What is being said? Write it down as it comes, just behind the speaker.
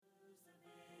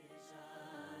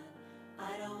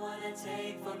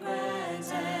Take for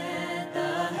granted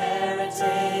the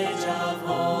heritage of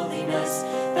holiness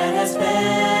that has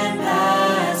been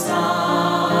passed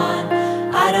on.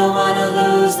 I don't want to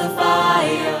lose the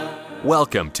fire.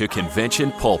 Welcome to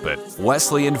Convention Pulpit,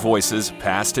 Wesleyan Voices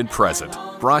Past and Present,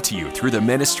 brought to you through the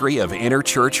Ministry of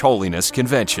Interchurch Holiness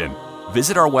Convention.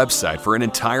 Visit our website for an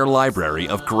entire library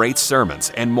of great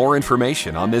sermons and more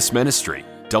information on this ministry,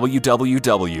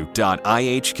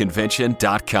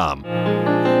 www.ihconvention.com.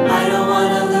 I don't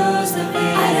want to lose the peace.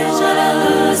 I don't want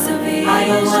to lose the peace. I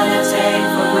don't want to take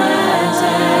for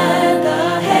granted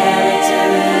the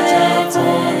heritage of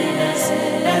holiness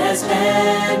that has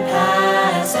been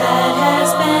passed on.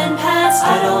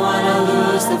 I don't want to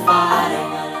lose the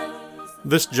fire.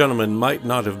 This gentleman might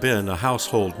not have been a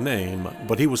household name,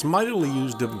 but he was mightily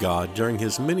used of God during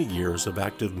his many years of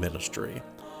active ministry.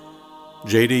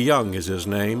 J.D. Young is his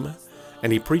name,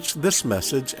 and he preached this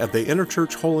message at the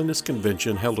Interchurch Holiness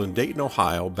Convention held in Dayton,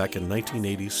 Ohio back in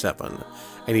 1987,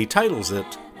 and he titles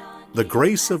it, "The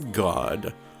Grace of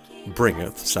God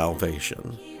Bringeth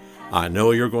Salvation." I know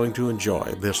you're going to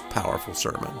enjoy this powerful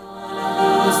sermon.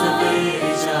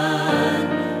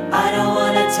 I don't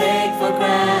want to take for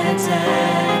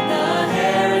granted the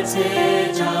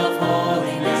heritage of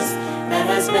holiness that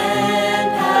has been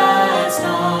passed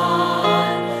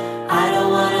on. I don't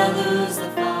want to lose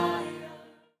the fire.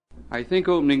 I think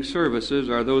opening services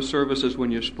are those services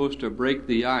when you're supposed to break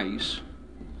the ice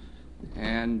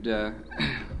and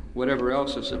whatever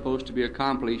else is supposed to be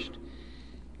accomplished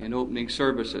in opening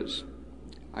services.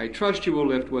 I trust you will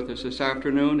lift with us this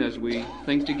afternoon as we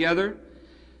think together.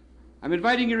 I'm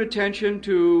inviting your attention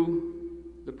to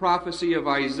the prophecy of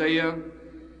Isaiah,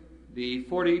 the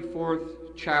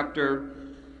 44th chapter,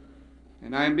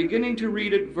 and I'm beginning to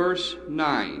read at verse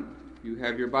 9. If you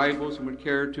have your Bibles and would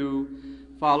care to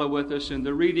follow with us in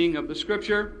the reading of the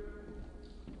Scripture.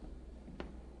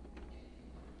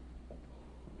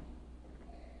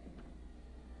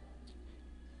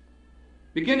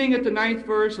 Beginning at the 9th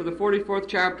verse of the 44th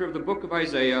chapter of the book of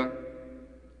Isaiah,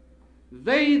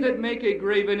 "They that make a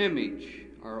graven image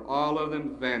are all of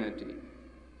them vanity.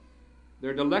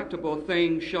 Their delectable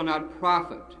things shall not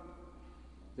profit.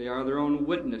 They are their own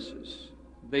witnesses.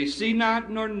 They see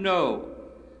not nor know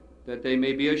that they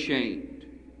may be ashamed.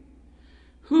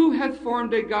 Who hath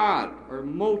formed a god or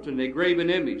molten a graven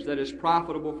image that is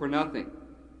profitable for nothing?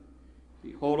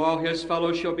 Behold, all his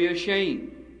fellows shall be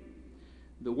ashamed.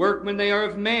 The workmen they are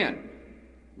of men.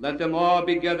 Let them all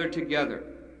be gathered together.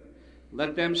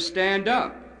 Let them stand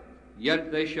up,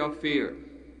 yet they shall fear,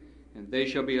 and they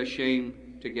shall be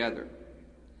ashamed together.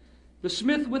 The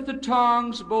smith with the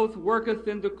tongs both worketh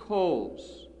in the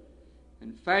coals,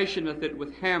 and fashioneth it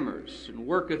with hammers, and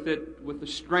worketh it with the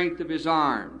strength of his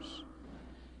arms.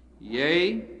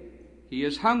 Yea, he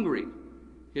is hungry,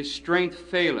 his strength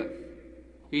faileth.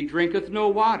 He drinketh no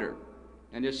water,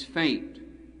 and is faint.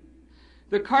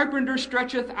 The carpenter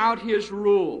stretcheth out his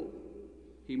rule.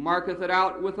 He marketh it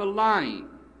out with a line.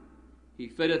 He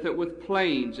fitteth it with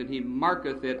planes, and he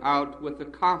marketh it out with the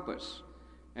compass,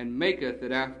 and maketh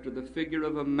it after the figure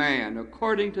of a man,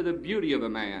 according to the beauty of a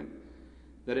man,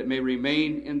 that it may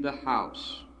remain in the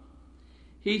house.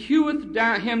 He heweth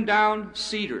him down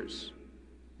cedars,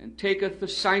 and taketh the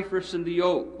cypress and the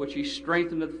oak, which he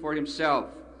strengtheneth for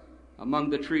himself among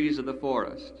the trees of the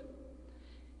forest.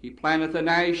 He planteth an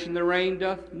ash, and the rain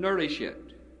doth nourish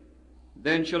it.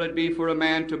 Then shall it be for a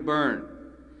man to burn.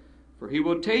 For he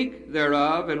will take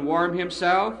thereof, and warm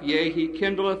himself. Yea, he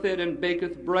kindleth it, and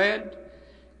baketh bread.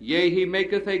 Yea, he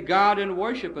maketh a god, and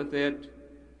worshipeth it.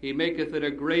 He maketh it a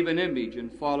graven image,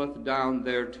 and falleth down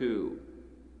thereto.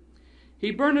 He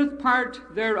burneth part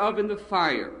thereof in the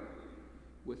fire.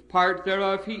 With part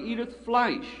thereof he eateth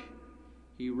flesh.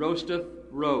 He roasteth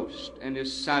roast, and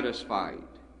is satisfied.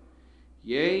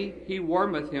 Yea, he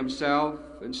warmeth himself,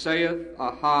 and saith,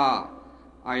 Aha,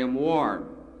 I am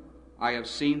warm, I have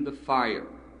seen the fire.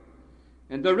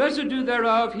 And the residue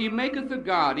thereof he maketh a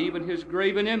god, even his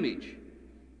graven image.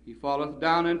 He falleth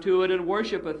down unto it, and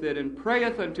worshipeth it, and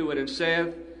prayeth unto it, and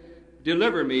saith,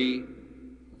 Deliver me,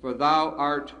 for thou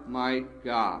art my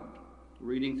God.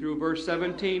 Reading through verse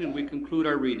 17, and we conclude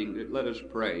our reading. Let us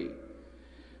pray.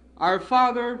 Our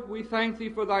Father, we thank Thee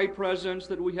for Thy presence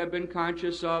that we have been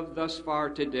conscious of thus far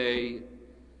today.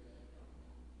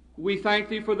 We thank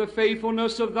Thee for the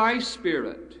faithfulness of Thy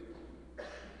Spirit.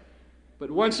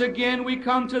 But once again we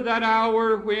come to that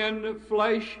hour when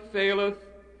flesh faileth,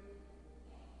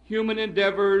 human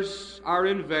endeavors are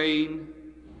in vain,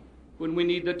 when we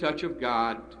need the touch of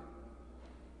God.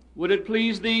 Would it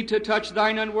please Thee to touch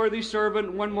Thine unworthy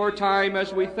servant one more time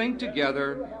as we think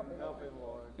together?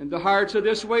 and the hearts of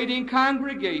this waiting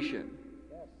congregation.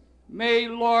 May,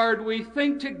 Lord, we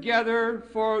think together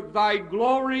for thy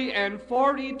glory and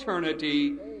for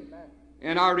eternity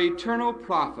and our eternal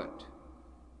profit,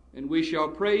 and we shall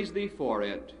praise thee for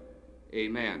it.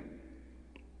 Amen.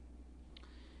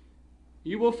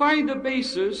 You will find the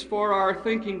basis for our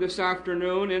thinking this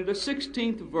afternoon in the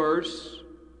 16th verse,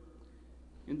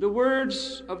 in the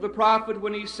words of the prophet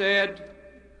when he said,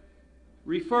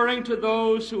 referring to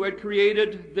those who had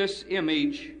created this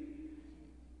image,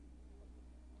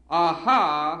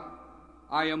 "Aha,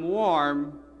 I am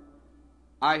warm,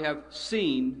 I have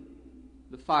seen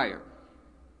the fire."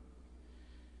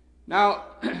 Now,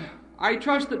 I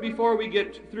trust that before we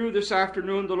get through this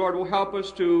afternoon, the Lord will help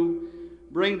us to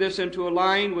bring this into a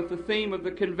line with the theme of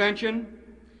the convention.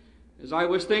 As I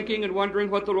was thinking and wondering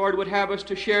what the Lord would have us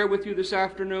to share with you this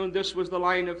afternoon, this was the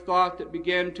line of thought that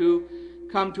began to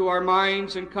come to our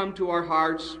minds and come to our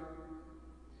hearts.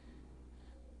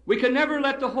 We can never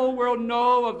let the whole world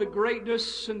know of the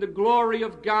greatness and the glory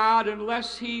of God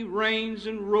unless He reigns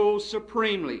and rules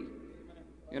supremely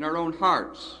in our own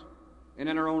hearts and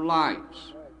in our own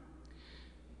lives.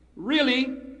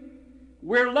 Really,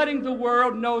 we're letting the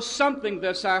world know something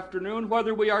this afternoon,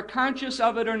 whether we are conscious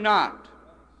of it or not.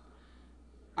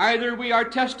 Either we are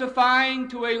testifying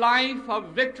to a life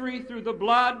of victory through the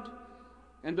blood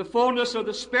and the fullness of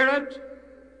the Spirit,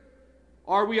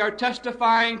 or we are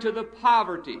testifying to the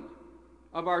poverty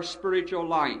of our spiritual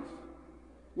life.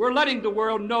 We're letting the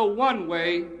world know one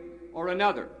way or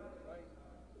another.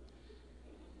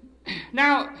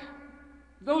 Now,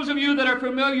 those of you that are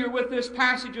familiar with this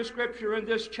passage of Scripture in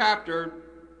this chapter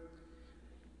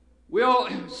will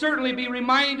certainly be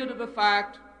reminded of the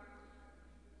fact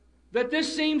that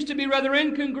this seems to be rather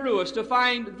incongruous to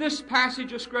find this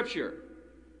passage of Scripture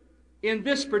in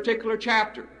this particular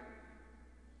chapter.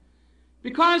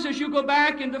 Because as you go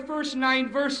back in the first 9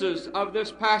 verses of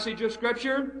this passage of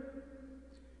Scripture,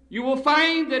 you will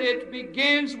find that it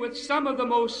begins with some of the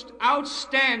most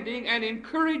outstanding and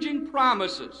encouraging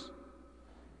promises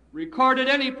recorded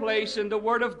any place in the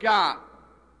Word of God.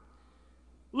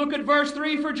 Look at verse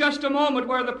 3 for just a moment,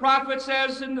 where the prophet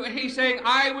says, and he's saying,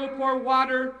 "I will pour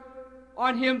water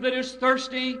on him that is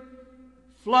thirsty,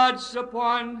 floods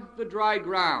upon the dry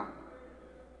ground."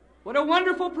 What a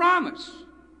wonderful promise.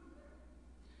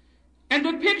 And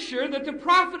the picture that the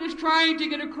prophet is trying to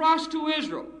get across to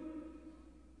Israel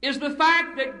is the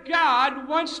fact that God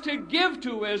wants to give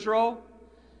to Israel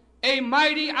a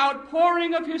mighty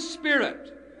outpouring of His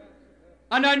Spirit,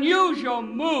 an unusual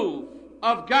move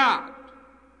of God.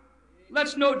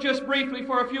 Let's note just briefly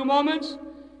for a few moments,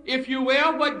 if you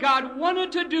will, what God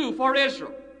wanted to do for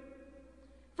Israel.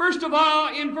 First of all,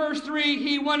 in verse 3,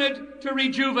 He wanted to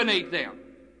rejuvenate them.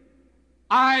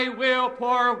 "I will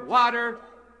pour water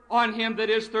on him that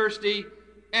is thirsty,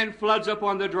 and floods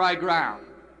upon the dry ground."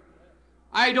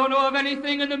 I don't know of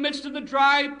anything in the midst of the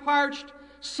dry, parched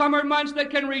summer months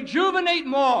that can rejuvenate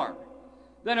more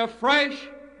than a fresh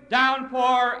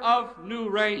downpour of new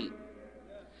rain.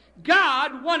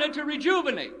 God wanted to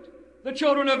rejuvenate the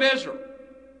children of Israel.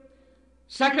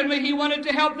 Secondly, He wanted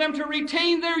to help them to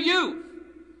retain their youth.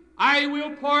 "I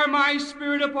will pour my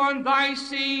Spirit upon thy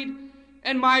seed,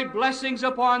 and my blessings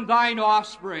upon thine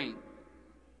offspring."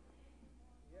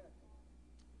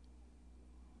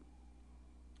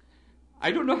 I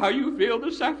don't know how you feel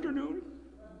this afternoon,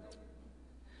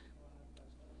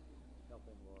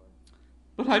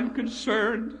 but I'm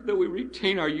concerned that we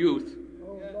retain our youth.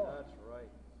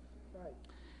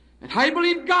 And I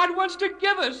believe God wants to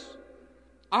give us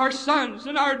our sons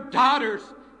and our daughters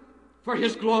for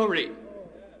His glory.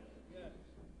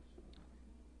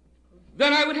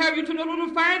 Then I would have you to know a little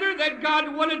farther that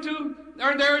God wanted to,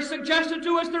 or there suggested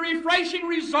to us the refreshing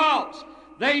results.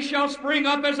 "They shall spring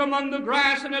up as among the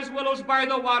grass and as willows by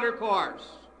the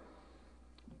watercourse."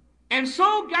 And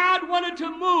so God wanted to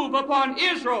move upon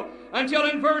Israel until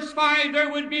in verse 5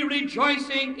 there would be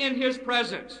rejoicing in His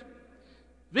presence.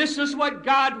 This is what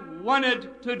God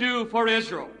wanted to do for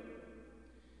Israel.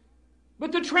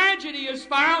 But the tragedy is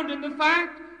found in the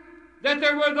fact that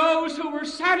there were those who were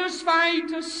satisfied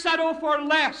to settle for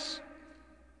less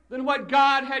than what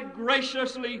God had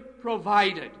graciously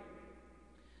provided.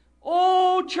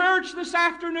 Oh, church, this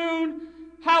afternoon,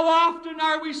 how often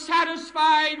are we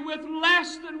satisfied with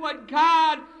less than what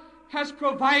God has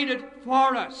provided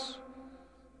for us?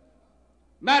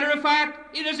 Matter of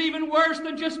fact, it is even worse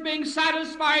than just being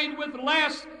satisfied with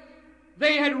less.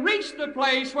 They had reached the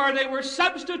place where they were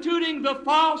substituting the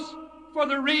false for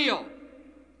the real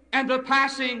and the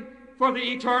passing for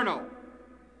the eternal.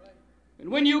 And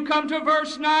when you come to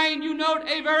verse 9, you note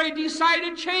a very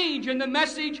decided change in the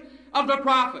message of the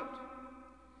prophet.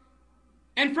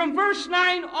 And from verse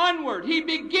 9 onward, he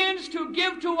begins to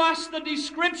give to us the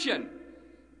description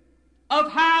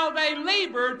of how they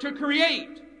labored to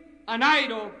create an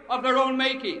idol of their own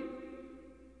making.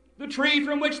 The tree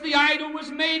from which the idol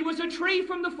was made was a tree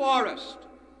from the forest.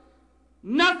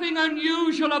 Nothing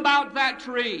unusual about that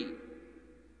tree.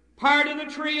 Part of the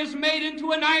tree is made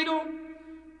into an idol.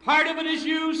 Part of it is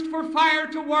used for fire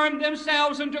to warm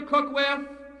themselves and to cook with.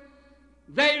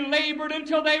 They labored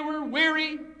until they were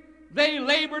weary. They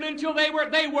labored until they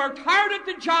worked hard at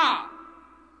the job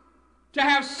to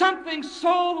have something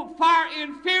so far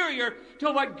inferior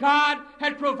to what God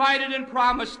had provided and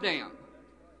promised them.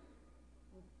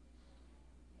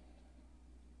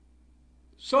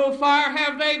 So far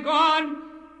have they gone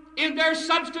in their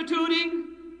substituting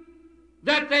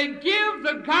that they give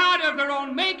the God of their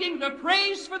own making the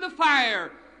praise for the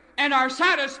fire and are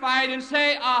satisfied and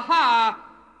say, aha,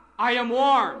 I am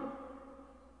warm.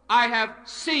 I have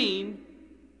seen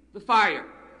the fire.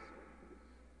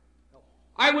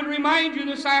 I would remind you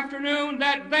this afternoon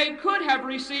that they could have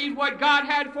received what God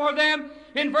had for them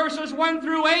in verses 1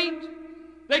 through 8.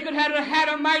 They could have had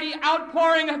a mighty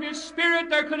outpouring of His Spirit.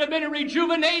 There could have been a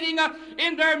rejuvenating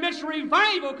in their midst.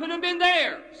 Revival could have been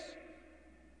theirs.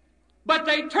 But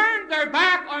they turned their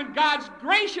back on God's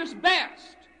gracious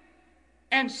best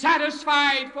and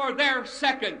satisfied for their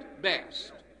second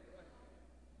best.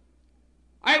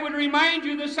 I would remind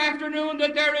you this afternoon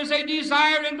that there is a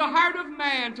desire in the heart of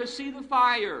man to see the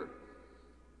fire.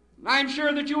 I'm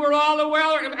sure that you are all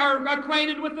aware or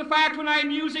acquainted with the fact when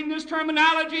I'm using this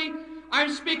terminology,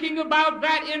 I'm speaking about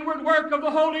that inward work of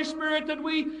the Holy Spirit, that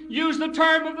we use the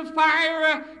term of the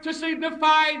fire to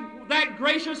signify that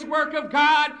gracious work of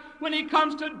God when He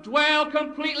comes to dwell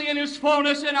completely in His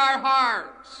fullness in our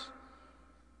hearts.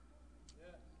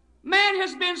 Man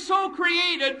has been so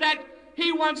created that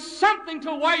he wants something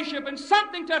to worship and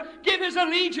something to give his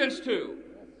allegiance to.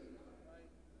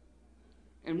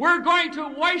 And we're going to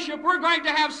worship, we're going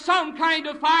to have some kind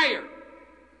of fire.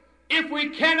 If we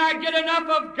cannot get enough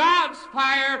of God's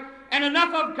fire and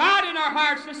enough of God in our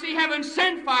hearts to see heaven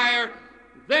send fire,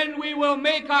 then we will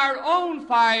make our own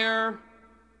fire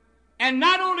and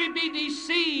not only be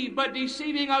deceived, but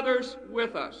deceiving others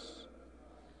with us.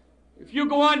 If you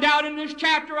go on down in this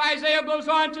chapter, Isaiah goes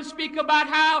on to speak about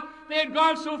how they had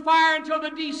gone so far until the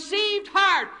deceived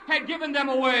heart had given them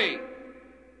away.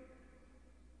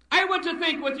 I want to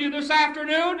think with you this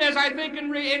afternoon, as I think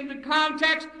in the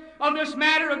context of this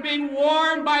matter of being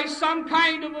warmed by some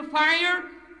kind of a fire,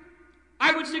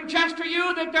 I would suggest to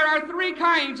you that there are three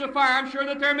kinds of fire. I'm sure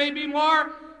that there may be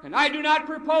more, and I do not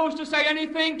propose to say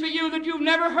anything to you that you've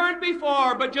never heard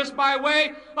before, but just by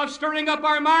way of stirring up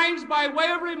our minds, by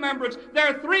way of remembrance, there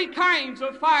are three kinds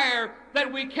of fire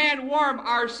that we can warm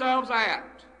ourselves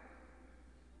at.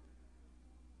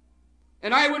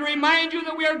 And I would remind you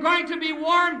that we are going to be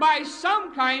warmed by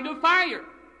some kind of fire.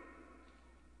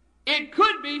 It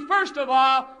could be, first of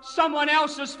all, someone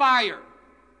else's fire.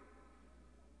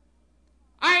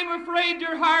 I'm afraid,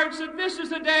 dear hearts, that this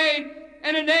is a day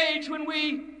and an age when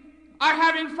we are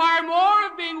having far more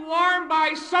of being warmed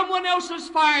by someone else's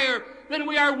fire than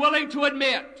we are willing to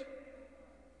admit.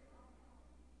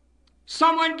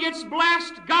 Someone gets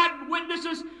blessed, God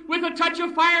witnesses with a touch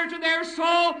of fire to their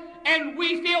soul, and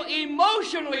we feel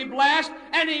emotionally blessed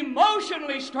and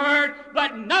emotionally stirred,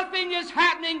 but nothing is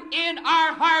happening in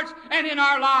our hearts and in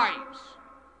our lives.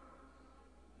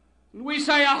 And we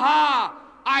say, aha,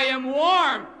 I am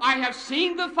warm. I have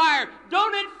seen the fire.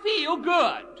 Don't it feel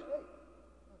good?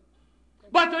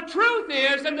 But the truth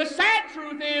is, and the sad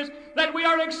truth is, that we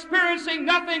are experiencing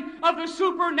nothing of the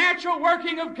supernatural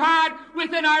working of God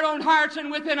within our own hearts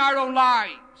and within our own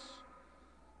lives.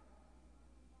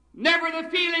 Never the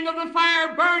feeling of the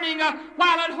fire burning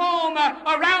while at home,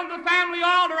 around the family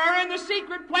altar, or in the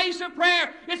secret place of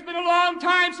prayer. It's been a long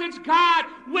time since God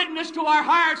witnessed to our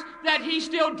hearts that He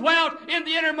still dwelt in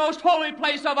the innermost holy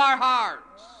place of our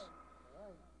hearts.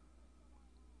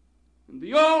 And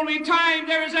the only time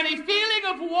there is any feeling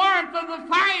of warmth of the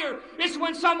fire is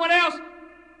when someone else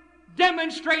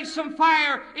demonstrates some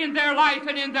fire in their life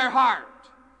and in their heart.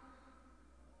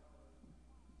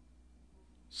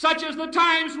 Such as the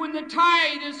times when the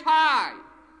tide is high,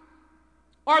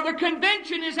 or the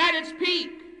convention is at its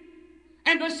peak,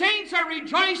 and the saints are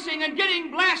rejoicing and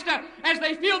getting blessed as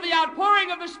they feel the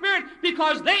outpouring of the Spirit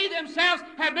because they themselves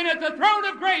have been at the throne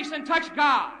of grace and touched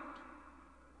God.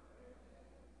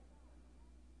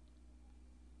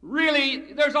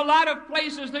 Really, there's a lot of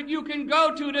places that you can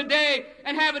go to today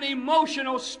and have an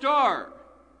emotional stir.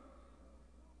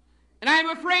 And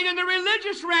I'm afraid in the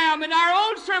religious realm, in our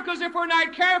own circles, if we're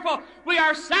not careful, we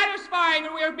are satisfying,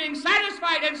 and we are being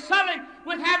satisfied and sullied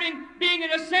with being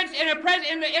in a sense in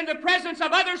the presence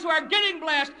of others who are getting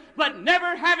blessed, but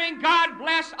never having God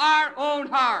bless our own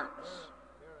hearts.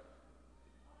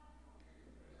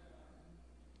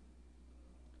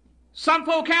 Some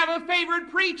folk have a favorite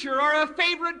preacher or a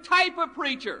favorite type of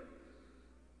preacher.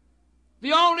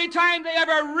 The only time they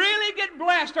ever really get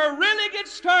blessed or really get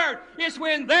stirred is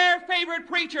when their favorite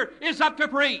preacher is up to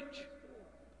preach.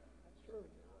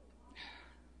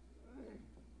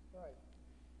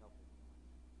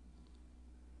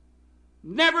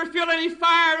 Never feel any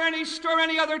fire, any stir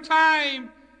any other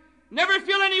time. Never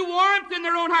feel any warmth in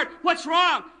their own heart. What's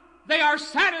wrong? They are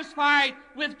satisfied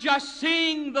with just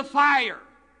seeing the fire.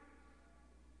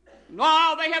 And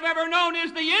all they have ever known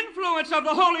is the influence of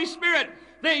the Holy Spirit.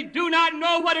 They do not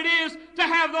know what it is to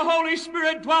have the Holy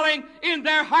Spirit dwelling in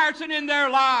their hearts and in their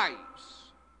lives.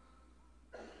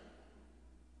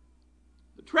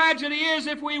 The tragedy is,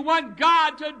 if we want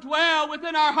God to dwell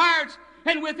within our hearts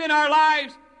and within our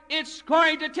lives, it's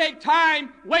going to take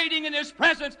time waiting in His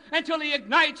presence until He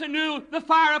ignites anew the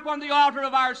fire upon the altar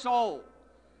of our soul.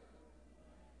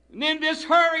 And in this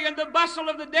hurry and the bustle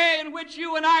of the day in which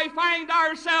you and I find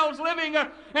ourselves living,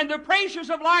 and the pressures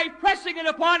of life pressing in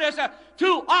upon us,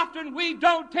 too often we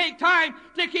don't take time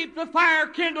to keep the fire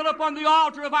kindled upon the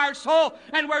altar of our soul,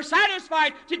 and we're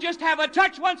satisfied to just have a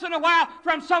touch once in a while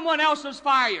from someone else's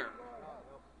fire.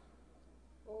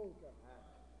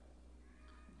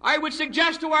 I would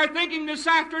suggest to our thinking this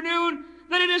afternoon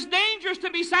that it is dangerous to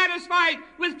be satisfied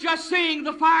with just seeing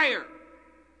the fire.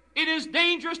 It is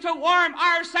dangerous to warm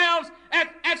ourselves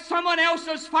at someone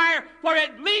else's fire, for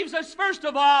it leaves us, first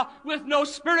of all, with no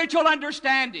spiritual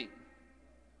understanding.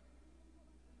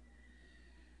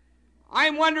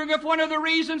 I'm wondering if one of the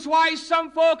reasons why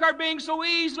some folk are being so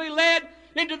easily led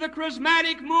into the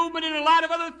charismatic movement and a lot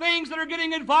of other things that are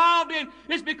getting involved in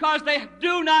is because they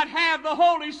do not have the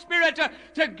Holy Spirit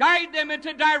to guide them and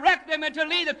to direct them and to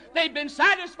lead them. They've been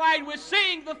satisfied with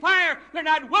seeing the fire. They're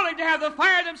not willing to have the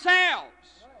fire themselves,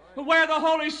 where the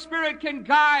Holy Spirit can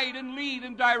guide and lead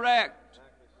and direct.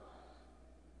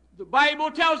 The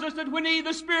Bible tells us that when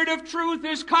the Spirit of truth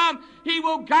is come, He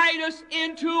will guide us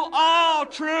into all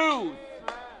truth.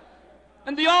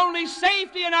 And the only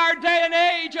safety in our day and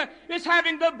age is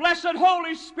having the blessed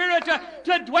Holy Spirit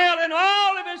to dwell in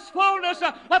all of His fullness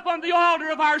upon the altar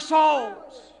of our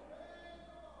souls.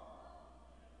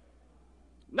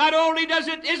 Not only is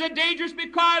it dangerous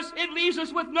because it leaves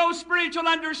us with no spiritual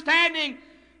understanding,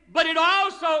 but it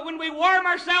also, when we warm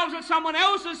ourselves at someone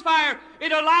else's fire,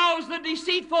 it allows the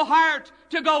deceitful heart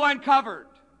to go uncovered.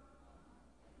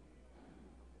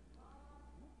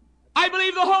 I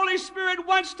believe the Holy Spirit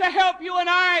wants to help you and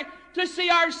I to see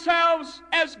ourselves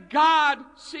as God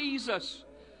sees us.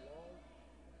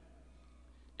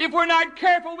 If we're not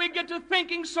careful, we get to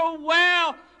thinking so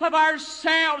well of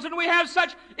ourselves, and we have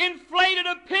such inflated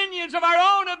opinions of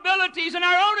our own abilities and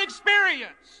our own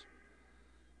experience.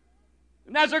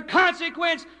 And as a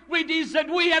consequence, we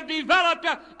have developed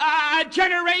a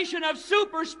generation of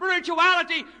super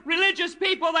spirituality, religious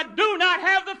people that do not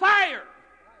have the fire.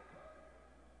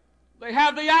 They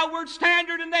have the outward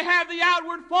standard and they have the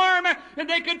outward form, and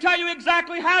they can tell you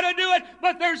exactly how to do it,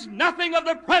 but there's nothing of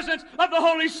the presence of the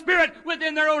Holy Spirit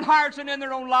within their own hearts and in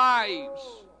their own lives.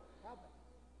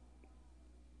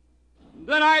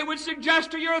 Then I would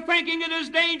suggest to your thinking it is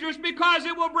dangerous because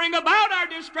it will bring about our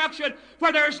destruction,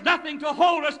 for there's nothing to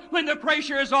hold us when the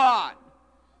pressure is on.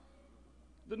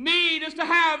 The need is to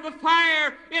have the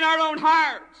fire in our own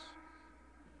hearts.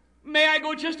 May I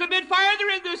go just a bit farther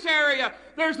in this area?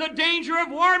 There's the danger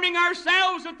of warming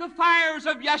ourselves at the fires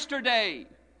of yesterday.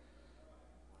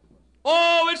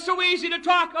 Oh, it's so easy to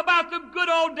talk about the good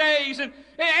old days, and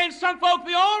some folk,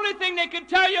 the only thing they can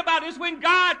tell you about is when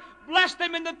God blessed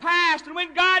them in the past and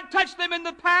when God touched them in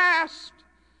the past.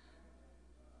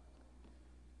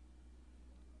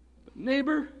 But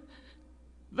neighbor,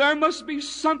 there must be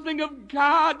something of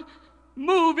God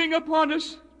moving upon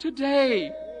us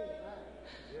today.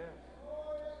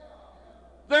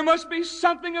 There must be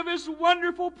something of His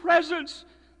wonderful presence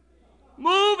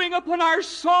moving upon our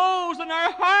souls and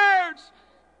our hearts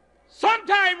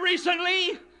sometime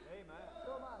recently,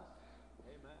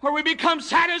 where we become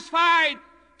satisfied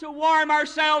to warm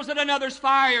ourselves at another's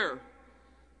fire.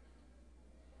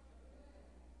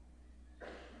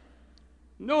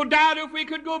 No doubt if we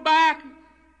could go back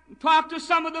and talk to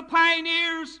some of the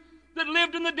pioneers that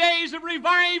lived in the days of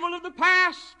revival of the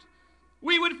past,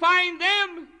 we would find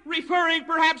them referring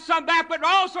perhaps some back, but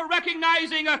also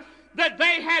recognizing that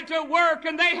they had to work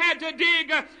and they had to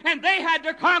dig and they had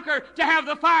to conquer to have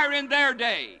the fire in their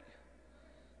day.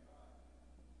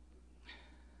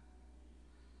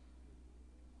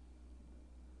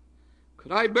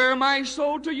 Could I bare my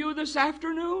soul to you this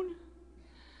afternoon?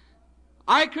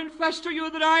 I confess to you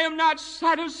that I am not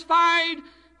satisfied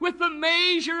with the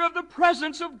measure of the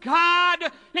presence of God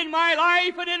in my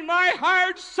life and in my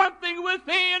heart. Something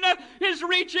within is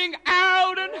reaching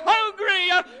out and hungry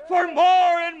for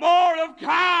more and more of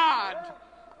God.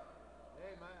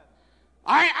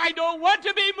 I don't want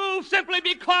to be moved simply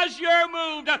because you're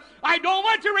moved. I don't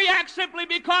want to react simply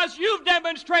because you've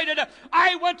demonstrated.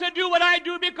 I want to do what I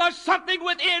do because something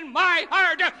within my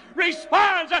heart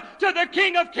responds to the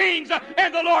King of Kings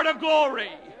and the Lord of Glory.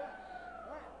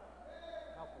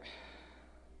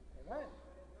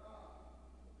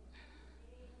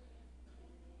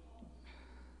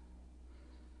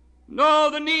 No,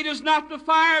 the need is not the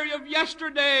fire of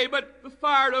yesterday, but the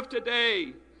fire of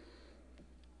today.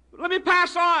 Let me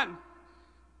pass on.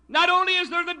 Not only is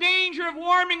there the danger of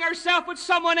warming ourselves with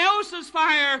someone else's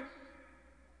fire,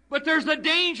 but there's the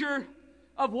danger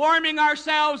of warming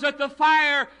ourselves at the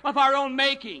fire of our own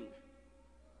making.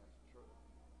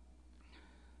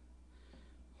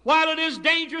 While it is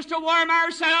dangerous to warm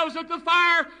ourselves at the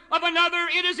fire of another,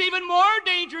 it is even more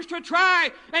dangerous to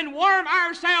try and warm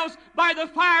ourselves by the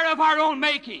fire of our own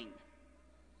making.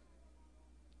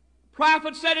 The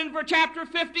prophet said in chapter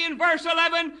 50 and verse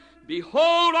 11,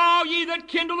 "Behold, all ye that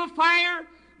kindle a fire,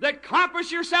 that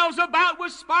compass yourselves about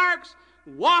with sparks,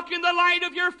 walk in the light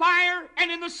of your fire,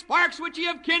 and in the sparks which ye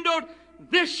have kindled,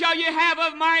 this shall ye have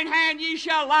of mine hand, ye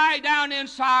shall lie down in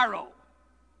sorrow."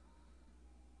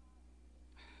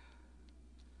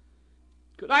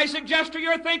 Could I suggest to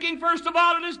your thinking, first of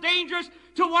all, it is dangerous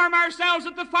to warm ourselves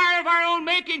at the fire of our own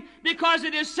making because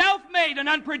it is self-made and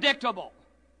unpredictable.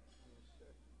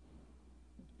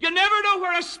 You never know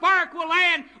where a spark will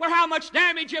land or how much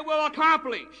damage it will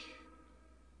accomplish.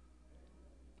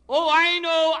 Oh, I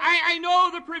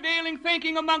know the prevailing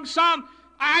thinking among some.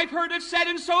 I've heard it said,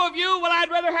 and so have you, well,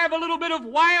 I'd rather have a little bit of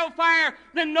wildfire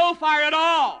than no fire at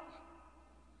all.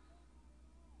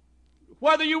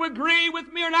 Whether you agree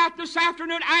with me or not this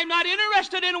afternoon, I'm not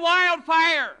interested in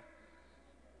wildfire.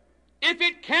 If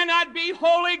it cannot be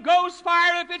Holy Ghost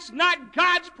fire, if it's not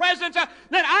God's presence,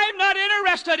 then I'm not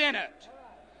interested in it.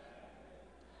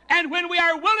 And when we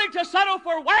are willing to settle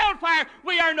for wildfire,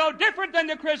 we are no different than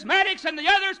the charismatics and the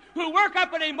others who work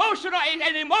up an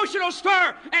emotional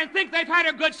stir and think they've had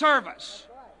a good service.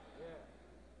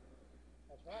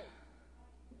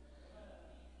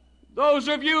 Those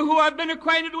of you who have been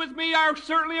acquainted with me are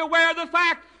certainly aware of the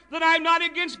fact that I'm not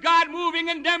against God moving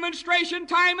in demonstration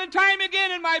time and time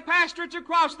again in my pastorates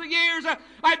across the years.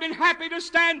 I've been happy to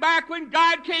stand back when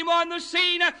God came on the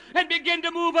scene and begin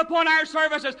to move upon our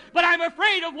services. But I'm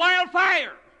afraid of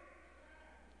wildfire.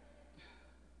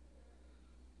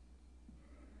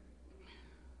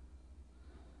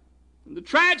 And the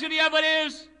tragedy of it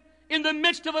is, in the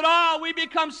midst of it all, we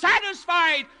become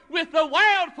satisfied with the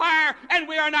wildfire, and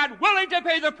we are not willing to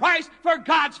pay the price for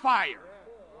God's fire.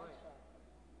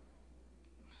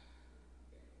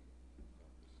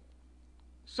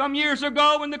 Some years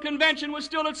ago, when the convention was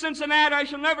still at Cincinnati, I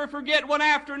shall never forget one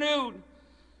afternoon.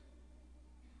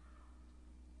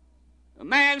 A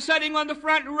man sitting on the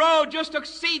front row, just a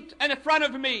seat in front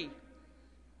of me.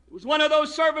 It was one of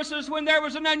those services when there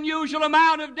was an unusual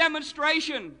amount of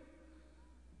demonstration.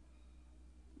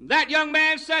 That young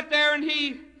man sat there, and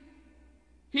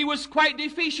he was quite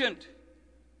deficient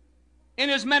in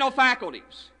his mental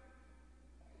faculties.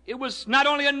 It was not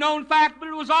only a known fact, but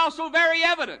it was also very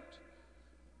evident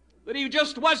that he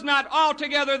just was not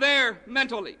altogether there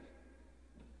mentally.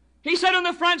 He sat in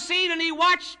the front seat and he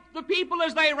watched the people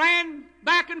as they ran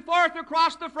back and forth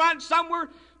across the front. Some were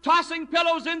tossing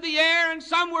pillows in the air and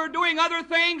some were doing other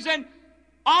things, and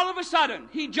all of a sudden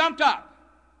he jumped up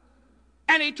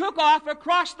and he took off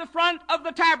across the front of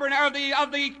the tabernacle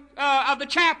of the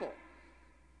chapel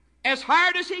as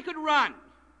hard as he could run.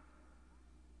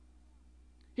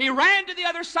 He ran to the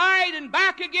other side and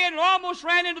back again and almost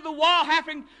ran into the wall,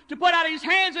 having to put out his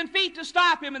hands and feet to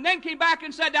stop him, and then came back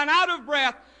and sat down out of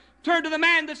breath, turned to the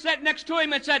man that sat next to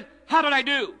him and said, "How did I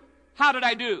do? How did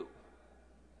I do?"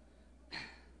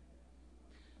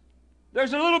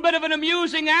 There's a little bit of an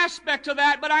amusing aspect to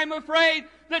that, but I'm afraid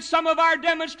that some of our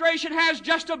demonstration has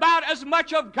just about as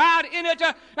much of God in it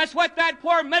as what that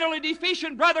poor mentally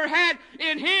deficient brother had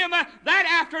in him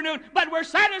that afternoon. But we're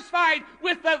satisfied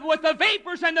with the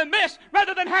vapors and the mist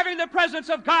rather than having the presence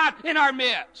of God in our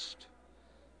midst.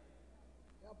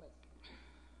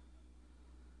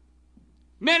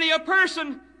 Many a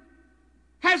person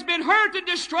has been hurt and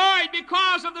destroyed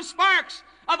because of the sparks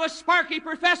of a sparky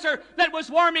professor that was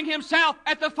warming himself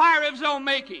at the fire of his own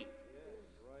making.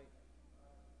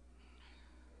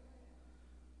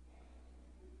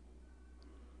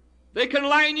 They can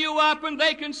line you up and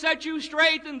they can set you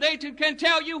straight and they can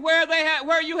tell you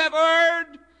where you have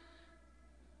erred.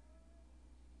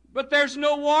 But there's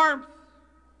no warmth,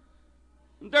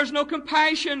 and there's no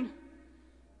compassion,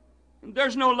 and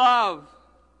there's no love.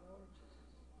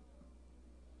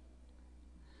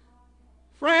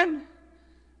 Friend,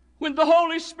 when the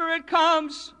Holy Spirit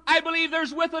comes, I believe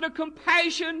there's with it a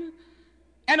compassion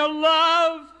and a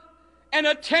love and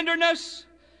a tenderness.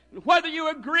 Whether you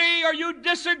agree or you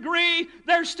disagree,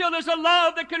 there still is a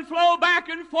love that can flow back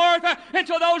and forth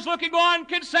until those looking on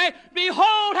can say,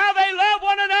 "Behold how they love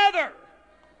one another."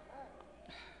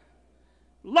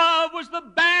 Love was the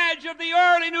badge of the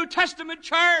early New Testament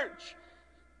church.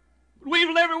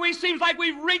 We seems like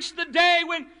we've reached the day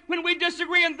when we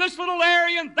disagree in this little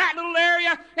area and that little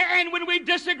area, and when we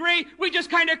disagree, we just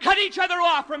kind of cut each other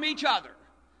off from each other.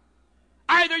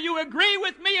 Either you agree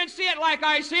with me and see it like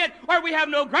I see it, or we have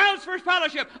no grounds for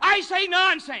fellowship. I say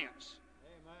nonsense.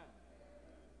 Amen.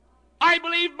 I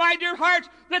believe, my dear hearts,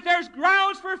 that there's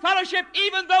grounds for fellowship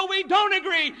even though we don't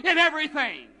agree in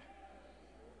everything.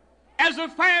 As a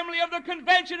family of the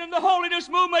convention and the holiness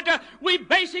movement, we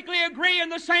basically agree in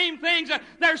the same things.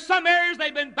 There's some areas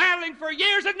they've been battling for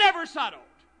years and never settled.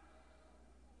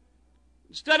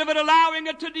 Instead of it allowing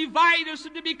it to divide us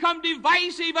and to become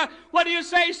divisive, what do you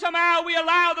say? Somehow we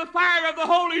allow the fire of the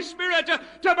Holy Spirit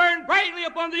to burn brightly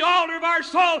upon the altar of our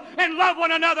soul and love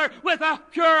one another with a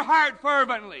pure heart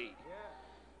fervently.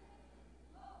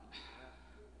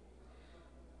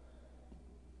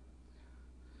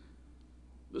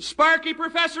 The sparky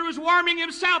professor who's warming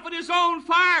himself at his own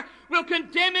fire will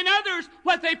condemn in others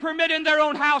what they permit in their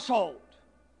own household.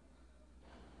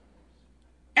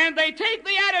 And they take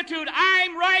the attitude,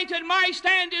 I'm right and my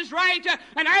stand is right,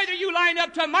 and either you line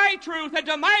up to my truth and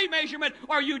to my measurement,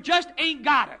 or you just ain't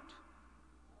got it.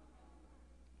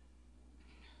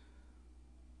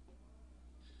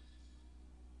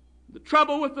 The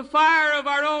trouble with the fire of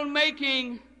our own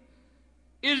making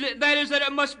is that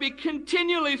it must be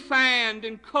continually fanned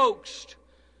and coaxed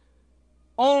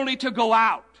only to go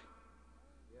out.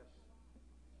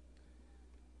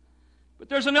 But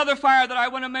there's another fire that I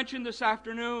want to mention this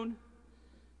afternoon,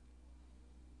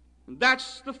 and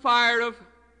that's the fire of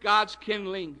God's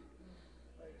kindling.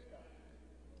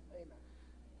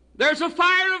 There's a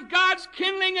fire of God's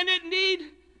kindling, and it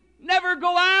need never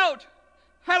go out.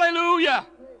 Hallelujah.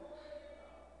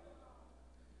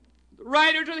 The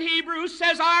writer to the Hebrews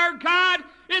says, our God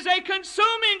is a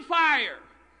consuming fire.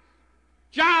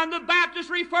 John the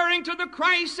Baptist, referring to the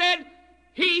Christ, said,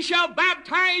 He shall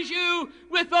baptize you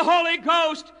with the Holy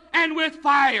Ghost and with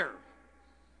fire.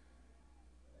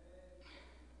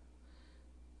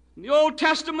 In the Old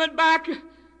Testament, back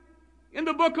in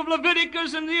the book of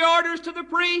Leviticus and the orders to the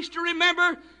priest, to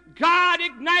remember, God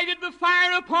ignited the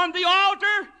fire upon the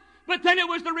altar, but then it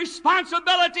was the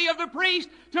responsibility of the priest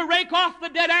to rake off the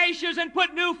dead ashes and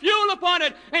put new fuel upon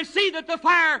it and see that the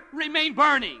fire remained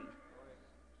burning.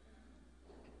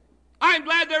 I'm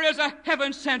glad there is a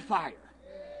heaven-sent fire.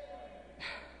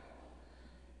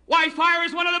 Why, fire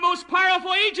is one of the most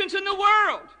powerful agents in the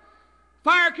world.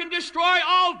 Fire can destroy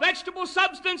all vegetable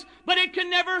substance, but it can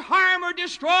never harm or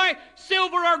destroy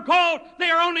silver or gold. They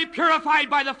are only purified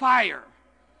by the fire.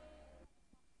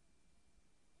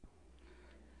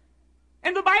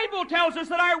 And the Bible tells us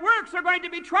that our works are going to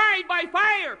be tried by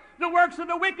fire. The works of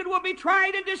the wicked will be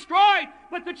tried and destroyed,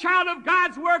 but the child of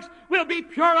God's works will be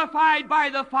purified by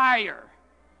the fire.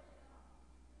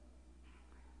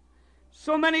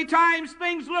 So many times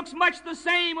things look much the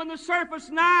same on the surface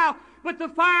now, but the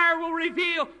fire will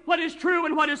reveal what is true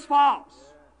and what is false.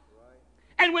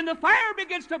 And when the fire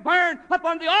begins to burn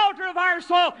upon the altar of our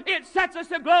soul, it sets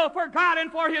us aglow for God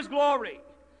and for His glory.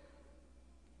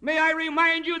 May I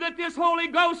remind you that this Holy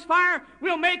Ghost fire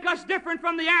will make us different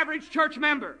from the average church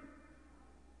member.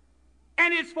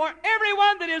 And it's for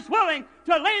everyone that is willing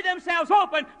to lay themselves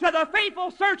open to the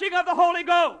faithful searching of the Holy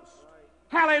Ghost.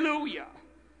 Hallelujah.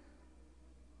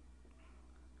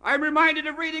 I'm reminded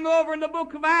of reading over in the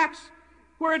book of Acts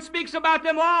where it speaks about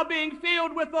them all being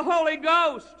filled with the Holy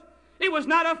Ghost. It was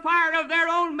not a fire of their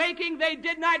own making. They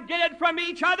did not get it from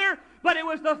each other, but it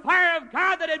was the fire of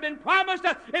God that had been promised.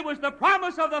 It was the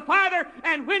promise of the Father,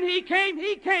 and when He came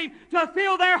to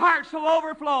fill their hearts to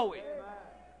overflowing.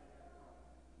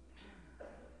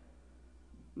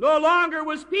 No longer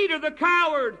was Peter the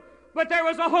coward, but there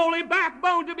was a holy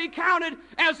backbone to be counted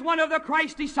as one of the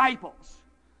Christ disciples.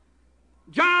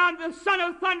 John, the son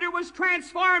of thunder, was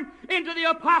transformed into the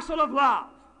apostle of love.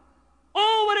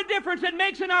 Oh, what a difference it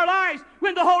makes in our lives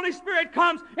when the Holy Spirit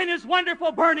comes in His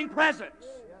wonderful burning presence.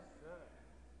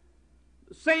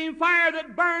 The same fire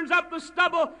that burns up the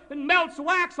stubble and melts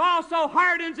wax also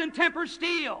hardens and tempers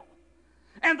steel.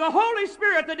 And the Holy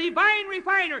Spirit, the divine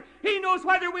refiner, He knows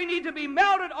whether we need to be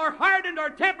melted or hardened or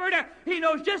tempered. He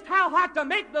knows just how hot to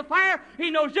make the fire.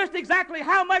 He knows just exactly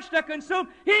how much to consume.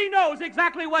 He knows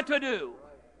exactly what to do.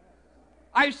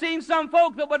 I've seen some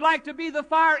folk that would like to be the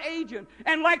fire agent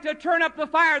and like to turn up the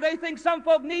fire. They think some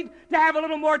folk need to have a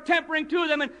little more tempering to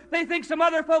them, and they think some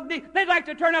other folk they'd like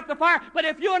to turn up the fire. But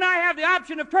if you and I have the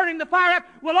option of turning the fire up,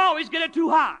 we'll always get it too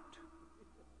hot,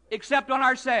 except on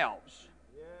ourselves.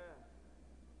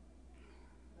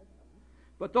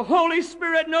 But the Holy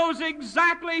Spirit knows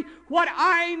exactly what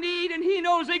I need, and He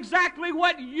knows exactly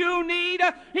what you need.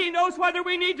 He knows whether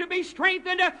we need to be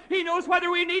strengthened. He knows whether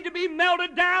we need to be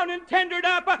melted down and tendered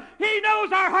up. He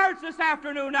knows our hearts this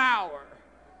afternoon hour.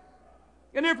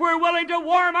 And if we're willing to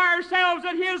warm ourselves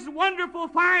at His wonderful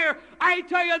fire, I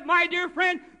tell you, my dear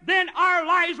friend, then our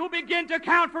lives will begin to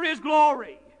count for His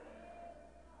glory.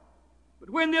 But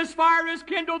when this fire is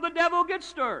kindled, the devil gets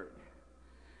stirred.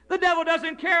 The devil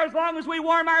doesn't care as long as we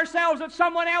warm ourselves at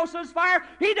someone else's fire.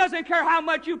 He doesn't care how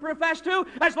much you profess to,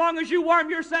 as long as you warm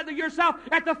yourself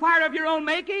at the fire of your own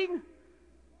making.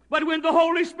 But when the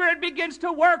Holy Spirit begins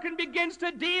to work and begins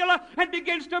to deal and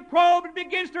begins to probe and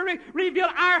begins to reveal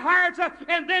our hearts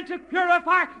and then to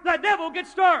purify, the devil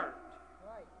gets stirred.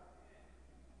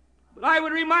 But I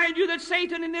would remind you that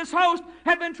Satan and his host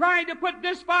have been trying to put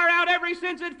this fire out ever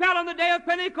since it fell on the day of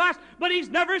Pentecost, but he's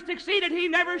never succeeded. He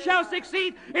never shall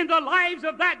succeed in the lives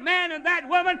of that man and that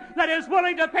woman that is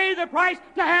willing to pay the price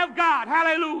to have God.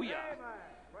 Hallelujah.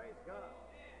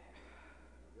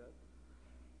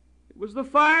 It was the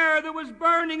fire that was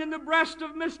burning in the breast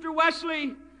of Mr.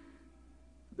 Wesley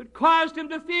that caused him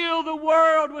to feel the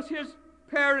world was his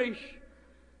parish.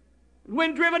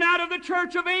 When driven out of the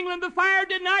Church of England, the fire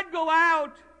did not go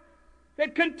out.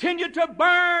 It continued to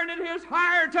burn in his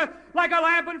heart like a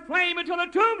lamp and flame until the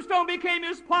tombstone became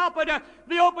his pulpit,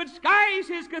 the open skies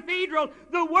his cathedral,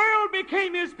 the world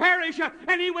became his parish,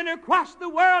 and he went across the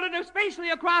world and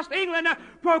especially across England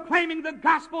proclaiming the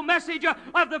gospel message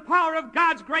of the power of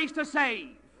God's grace to save.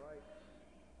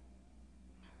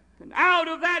 And out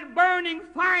of that burning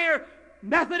fire,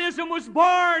 Methodism was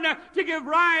born to give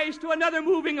rise to another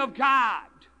moving of God.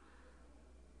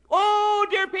 Oh,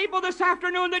 dear people, this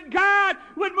afternoon that God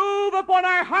would move upon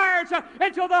our hearts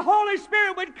until the Holy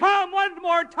Spirit would come one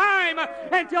more time,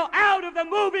 until out of the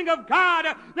moving of God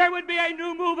there would be a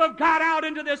new move of God out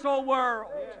into this old world.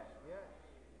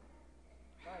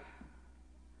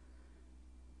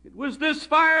 It was this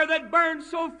fire that burned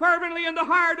so fervently in the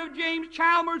heart of James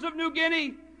Chalmers of New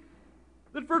Guinea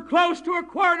that for close to a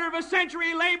quarter of a century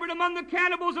he labored among the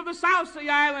cannibals of the South Sea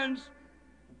Islands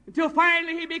until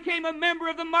finally he became a member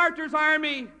of the Martyrs'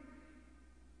 Army.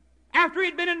 After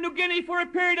he'd been in New Guinea for a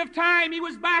period of time, he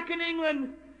was back in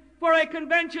England for a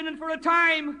convention and for a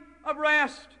time of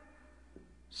rest.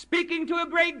 Speaking to a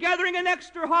great gathering in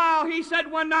Exeter Hall, he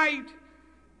said one night,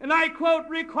 and I quote,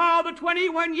 "Recall the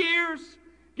 21 years,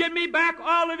 give me back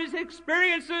all of his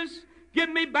experiences, give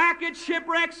me back its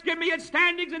shipwrecks. Give me its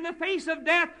standings in the face of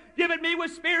death. Give it me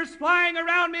with spears flying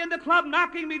around me and the club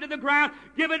knocking me to the ground.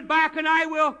 Give it back and I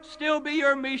will still be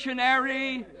your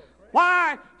missionary."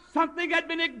 Why? Something had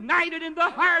been ignited in the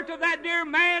heart of that dear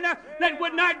man that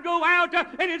would not go out,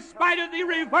 and in spite of the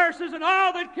reverses and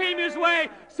all that came his way,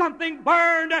 something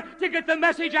burned to get the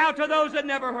message out to those that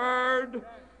never heard.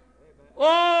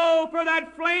 Oh, for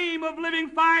that flame of living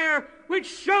fire which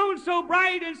shone so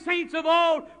bright in saints of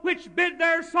old, which bid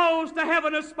their souls to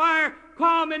heaven aspire,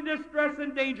 calm in distress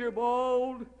and danger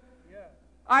bold.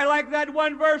 I like that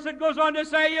one verse that goes on to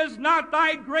say, "Is not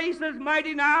thy grace as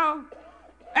mighty now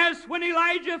as when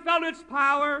Elijah felt its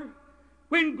power,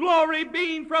 when glory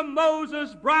beamed from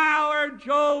Moses' brow, or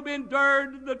Job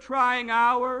endured the trying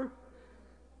hour?"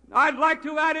 I'd like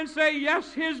to add and say,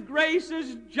 yes, His grace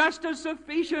is just as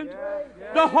sufficient.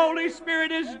 The Holy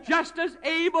Spirit is just as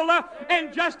able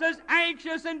and just as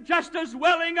anxious and just as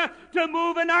willing to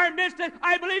move in our midst.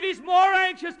 I believe He's more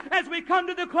anxious as we come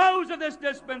to the close of this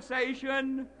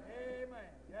dispensation.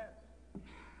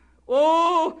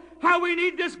 Oh, how we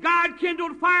need this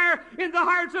God-kindled fire in the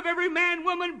hearts of every man,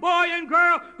 woman, boy, and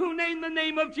girl who name the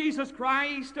name of Jesus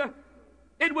Christ.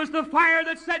 It was the fire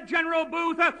that set General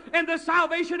Booth and the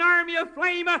Salvation Army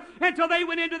aflame until they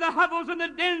went into the hovels and the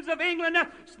dens of England,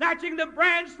 snatching the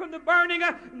branch from the burning,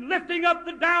 lifting up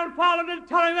the downfallen, and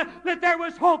telling them that there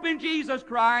was hope in Jesus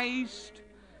Christ.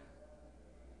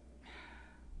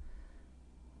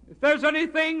 If there's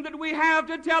anything that we have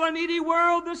to tell a needy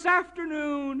world this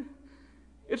afternoon,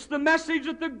 it's the message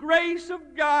that the grace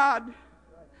of God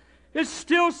is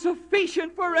still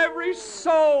sufficient for every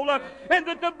soul, and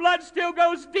that the blood still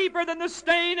goes deeper than the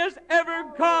stain has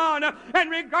ever gone. And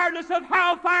regardless of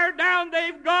how far down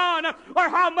they've gone or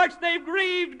how much they've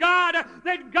grieved God,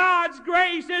 that God's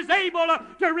grace is able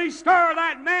to restore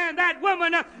that man, that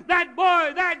woman, that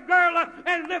boy, that girl,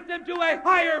 and lift them to a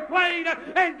higher plane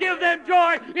and give them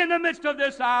joy in the midst of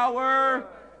this hour.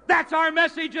 That's our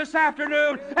message this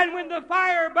afternoon. And when the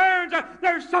fire burns,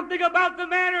 there's something about the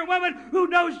man or woman who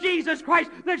knows Jesus Christ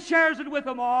that shares it with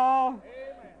them all. Amen.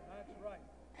 That's right.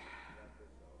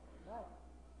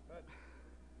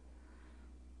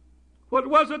 What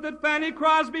was it that Fanny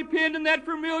Crosby penned in that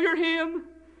familiar hymn?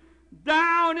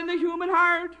 Down in the human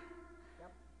heart,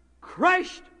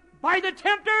 crushed by the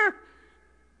tempter,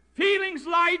 feelings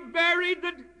lie buried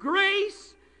that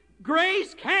grace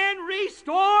can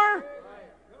restore.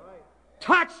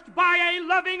 Touched by a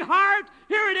loving heart.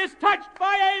 Here it is, touched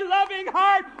by a loving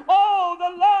heart. Oh,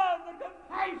 the love, the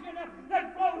compassion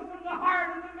that flows from the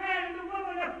heart of the man and the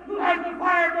woman who has the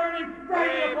fire burning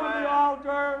right upon the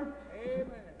altar. Amen.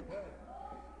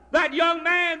 That young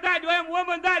man, that young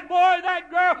woman, that boy,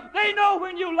 that girl, they know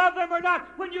when you love them or not.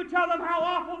 When you tell them how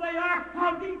awful they are,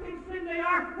 how deep in sin they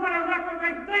are, what a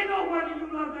reprobate, they know whether you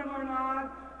love them or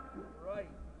not. Right.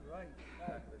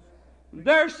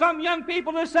 There's some young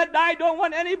people that said, I don't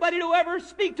want anybody to ever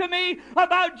speak to me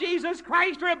about Jesus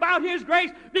Christ or about His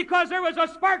grace, because there was a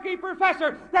sparky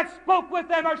professor that spoke with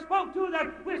them or spoke to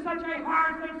them with such a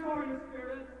hard, censorious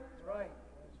spirit. That's right.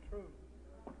 That's true.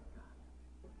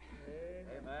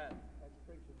 Amen. That's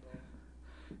preaching, Lord.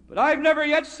 But I've never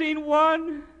yet seen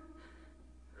one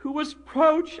who was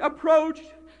approached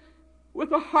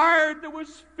with a heart that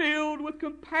was filled with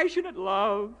compassionate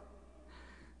love.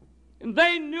 And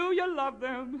they knew you loved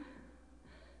them,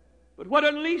 but what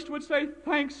at least would say,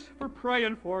 thanks for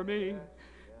praying for me.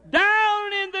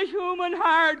 Down in the human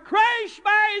heart, crushed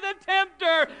by the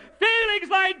tempter, feelings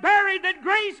lie buried that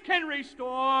grace can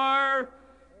restore.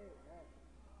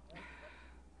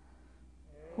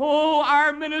 Oh,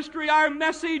 our ministry, our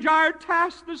message, our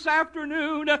task this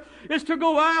afternoon is to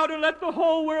go out and let the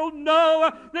whole world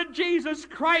know that Jesus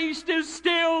Christ is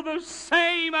still the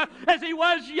same as He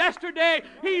was yesterday.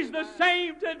 He's the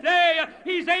same today.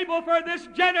 He's able for this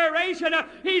generation.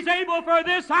 He's able for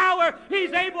this hour.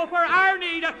 He's able for our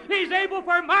need. He's able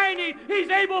for my need. He's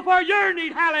able for your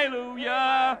need.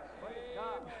 Hallelujah.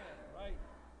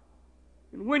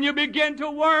 And when you begin to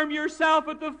warm yourself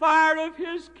at the fire of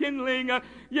His kindling,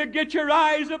 you get your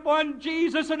eyes upon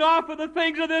Jesus and off of the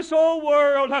things of this old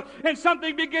world, and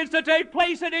something begins to take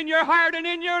place in your heart and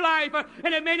in your life.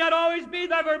 And it may not always be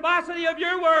the verbosity of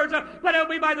your words, but it'll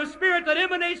be by the Spirit that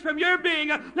emanates from your being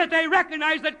that they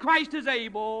recognize that Christ is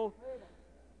able.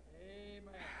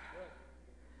 Amen.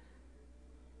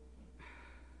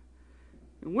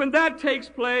 And when that takes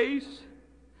place,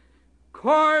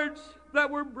 chords that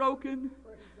were broken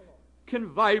can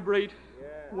vibrate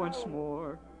once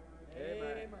more.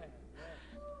 Amen.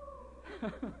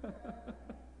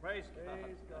 Praise God.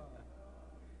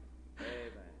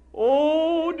 Amen.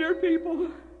 Oh, dear people,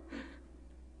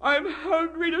 I'm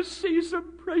hungry to see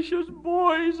some precious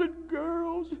boys and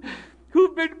girls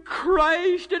who've been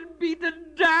crushed and beaten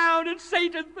down, and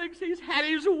Satan thinks he's had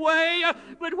his way,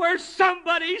 but where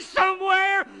somebody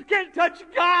somewhere can touch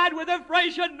God with a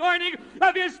fresh anointing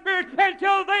of His Spirit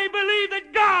until they believe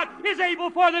that God is able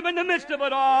for them in the midst of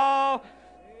it all.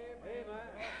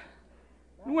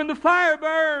 And when the fire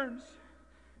burns,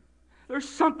 there's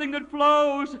something that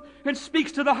flows and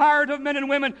speaks to the heart of men and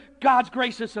women. God's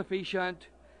grace is sufficient.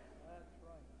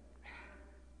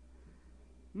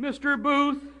 Mr.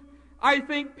 Booth, I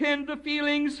think, penned the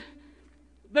feelings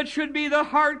that should be the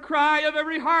heart cry of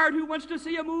every heart who wants to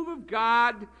see a move of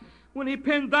God when he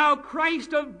penned, Thou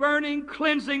Christ of burning,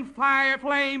 cleansing fire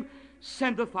flame,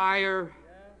 send the fire.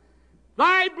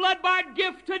 Thy blood-bought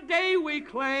gift today we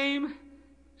claim,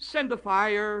 send the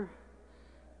fire.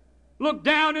 Look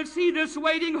down and see this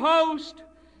waiting host.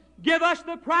 Give us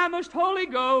the promised Holy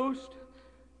Ghost.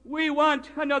 We want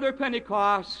another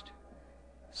Pentecost.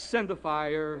 Send the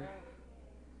fire.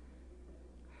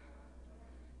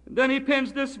 And then he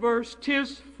pens this verse,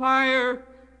 'Tis fire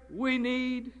we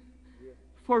need,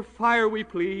 for fire we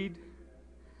plead.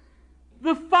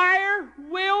 The fire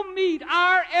will meet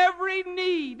our every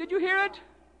need. Did you hear it?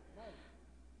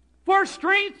 For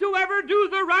strength to ever do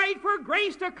the right, for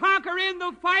grace to conquer in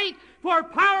the fight, for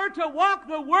power to walk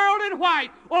the world in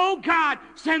white. Oh God,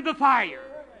 send the fire.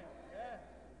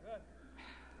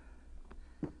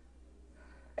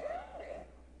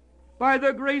 By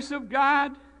the grace of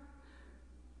God,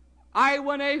 I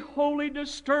want a holy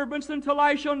disturbance until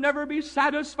I shall never be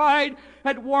satisfied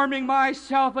at warming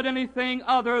myself at anything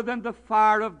other than the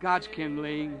fire of God's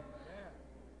kindling.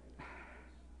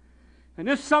 And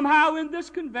if somehow in this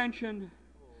convention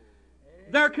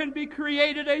there can be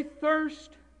created a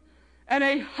thirst and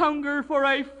a hunger for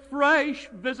a fresh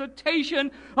visitation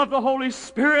of the Holy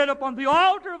Spirit upon the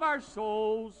altar of our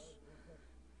souls,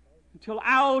 until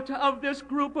out of this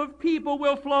group of people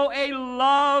will flow a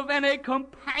love and a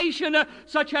compassion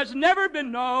such as never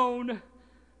been known.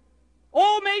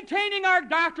 Oh, maintaining our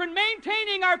doctrine,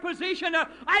 maintaining our position.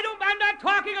 I'm not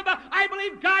talking about, I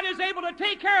believe God is able to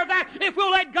take care of that if we'll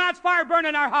let God's fire burn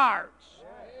in our hearts.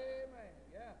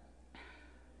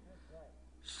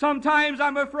 Sometimes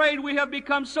I'm afraid we have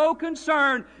become so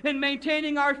concerned in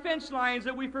maintaining our fence lines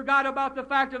that we forgot about the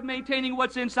fact of maintaining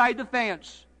what's inside the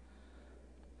fence.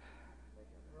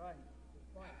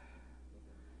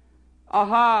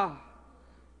 Aha!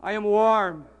 I am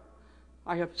warm.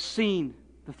 I have seen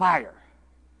the fire.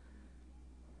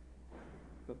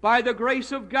 But by the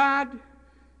grace of God,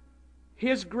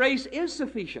 His grace is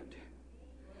sufficient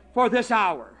for this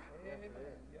hour.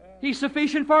 He's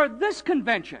sufficient for this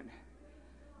convention.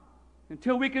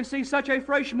 Until we can see such a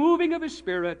fresh moving of His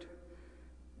Spirit,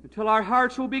 until our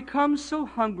hearts will become so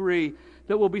hungry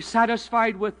that we'll be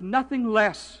satisfied with nothing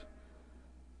less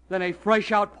than a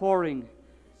fresh outpouring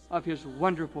of His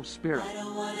wonderful Spirit. I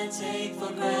don't want to take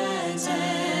for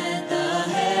granted the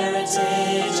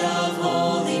heritage of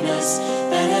holiness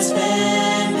that has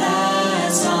been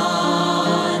passed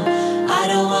on. I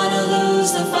don't want to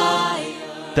lose the fire.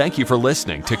 Thank you for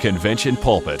listening to Convention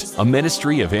Pulpit, a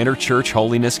ministry of Interchurch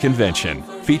Holiness Convention,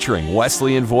 featuring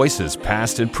Wesleyan voices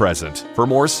past and present. For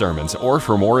more sermons or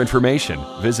for more information,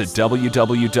 visit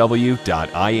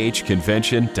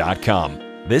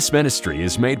www.ihconvention.com. This ministry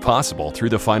is made possible through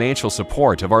the financial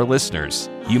support of our listeners.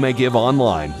 You may give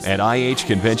online at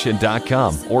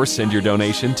ihconvention.com or send your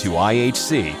donation to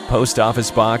IHC, Post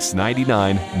Office Box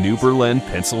 99, New Berlin,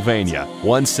 Pennsylvania,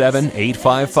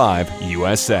 17855,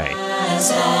 USA.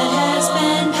 Has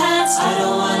been passed. I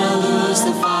don't want to lose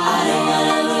the fire.